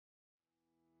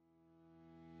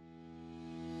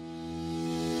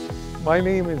My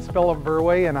name is Philip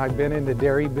Verway, and I've been in the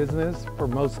dairy business for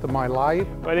most of my life.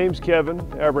 My name's Kevin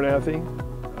Abernathy.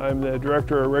 I'm the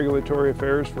Director of Regulatory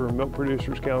Affairs for Milk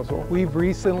Producers Council. We've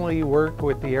recently worked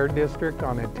with the Air District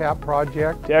on a TAP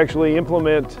project to actually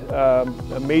implement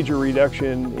a major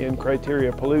reduction in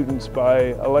criteria pollutants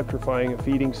by electrifying a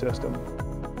feeding system.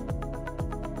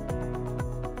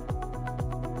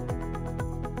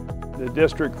 The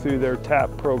district, through their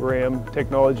TAP program,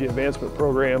 Technology Advancement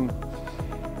Program,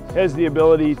 has the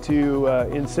ability to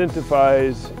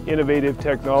incentivize innovative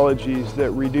technologies that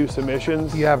reduce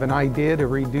emissions. If you have an idea to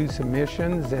reduce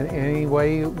emissions in any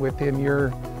way within your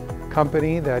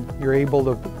company, that you're able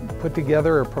to put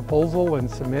together a proposal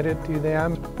and submit it to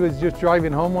them. I was just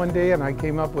driving home one day and I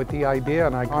came up with the idea,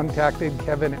 and I contacted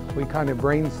Kevin. We kind of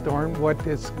brainstormed what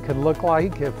this could look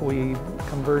like if we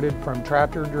converted from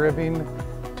tractor driven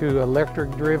to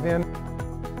electric driven.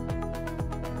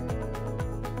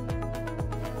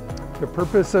 The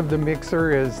purpose of the mixer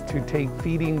is to take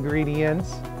feed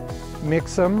ingredients,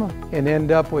 mix them, and end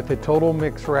up with a total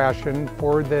mix ration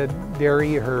for the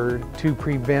dairy herd to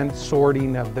prevent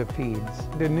sorting of the feeds.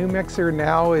 The new mixer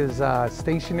now is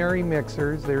stationary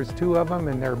mixers. There's two of them,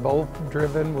 and they're both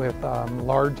driven with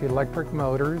large electric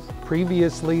motors.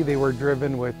 Previously, they were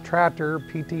driven with tractor,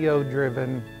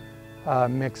 PTO-driven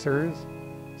mixers.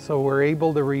 So we're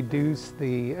able to reduce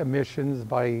the emissions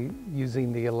by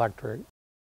using the electric.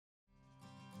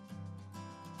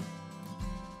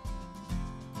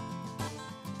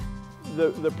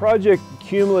 The project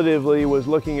cumulatively was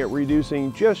looking at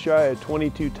reducing just shy of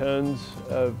 22 tons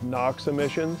of NOx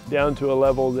emissions down to a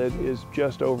level that is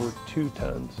just over 2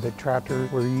 tons. The tractor,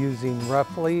 we're using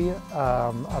roughly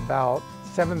about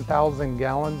 7,000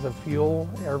 gallons of fuel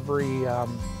every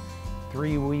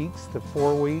 3 weeks to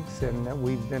 4 weeks, and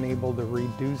we've been able to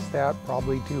reduce that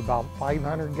probably to about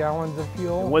 500 gallons of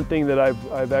fuel. One thing that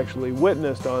I've actually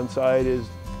witnessed on site is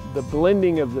the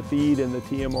blending of the feed and the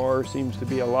TMR seems to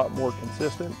be a lot more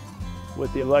consistent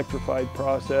with the electrified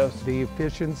process. The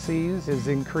efficiencies is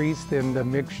increased in the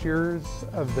mixtures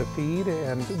of the feed,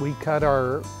 and we cut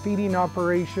our feeding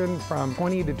operation from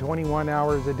 20 to 21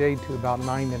 hours a day to about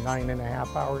 9 to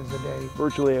 9.5 hours a day.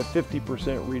 Virtually a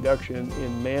 50% reduction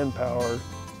in manpower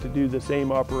to do the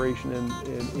same operation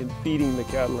in feeding the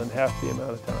cattle in half the amount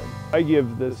of time. I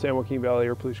give the San Joaquin Valley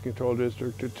Air Pollution Control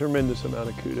District a tremendous amount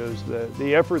of kudos.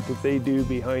 The effort that they do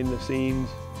behind the scenes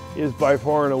is by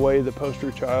far and away the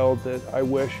poster child that I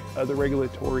wish other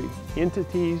regulatory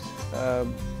entities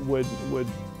would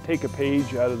take a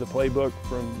page out of the playbook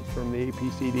from the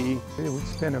APCD.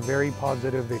 It's been a very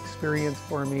positive experience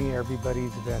for me.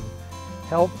 Everybody's been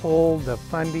helpful. The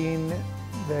funding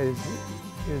that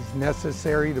is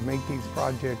necessary to make these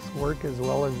projects work as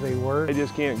well as they work. I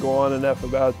just can't go on enough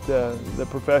about the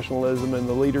professionalism and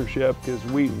the leadership, because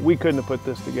we couldn't have put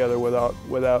this together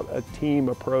without a team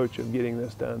approach of getting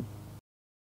this done.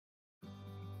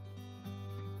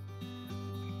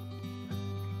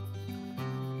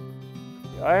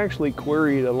 I actually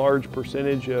queried a large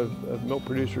percentage of Milk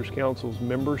Producers Council's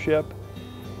membership,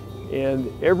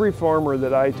 and every farmer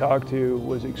that I talked to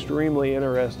was extremely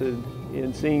interested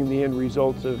in seeing the end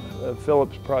results of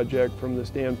Philip's project, from the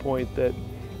standpoint that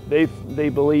they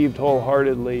believed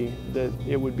wholeheartedly that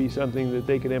it would be something that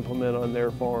they could implement on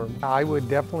their farm. I would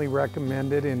definitely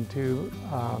recommend it, and to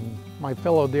my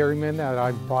fellow dairymen that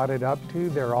I've brought it up to,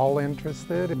 they're all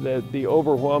interested. That the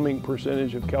overwhelming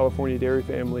percentage of California dairy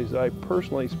families I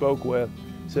personally spoke with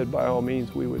said by all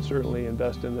means we would certainly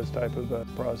invest in this type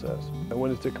of process. And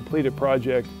when it's a completed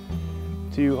project,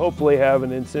 to hopefully have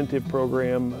an incentive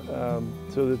program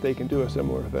so that they can do a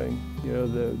similar thing. You know,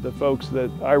 the folks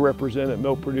that I represent at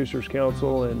Milk Producers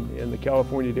Council and the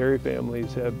California dairy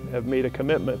families have made a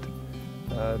commitment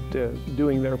to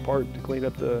doing their part to clean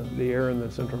up the air in the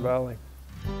Central Valley.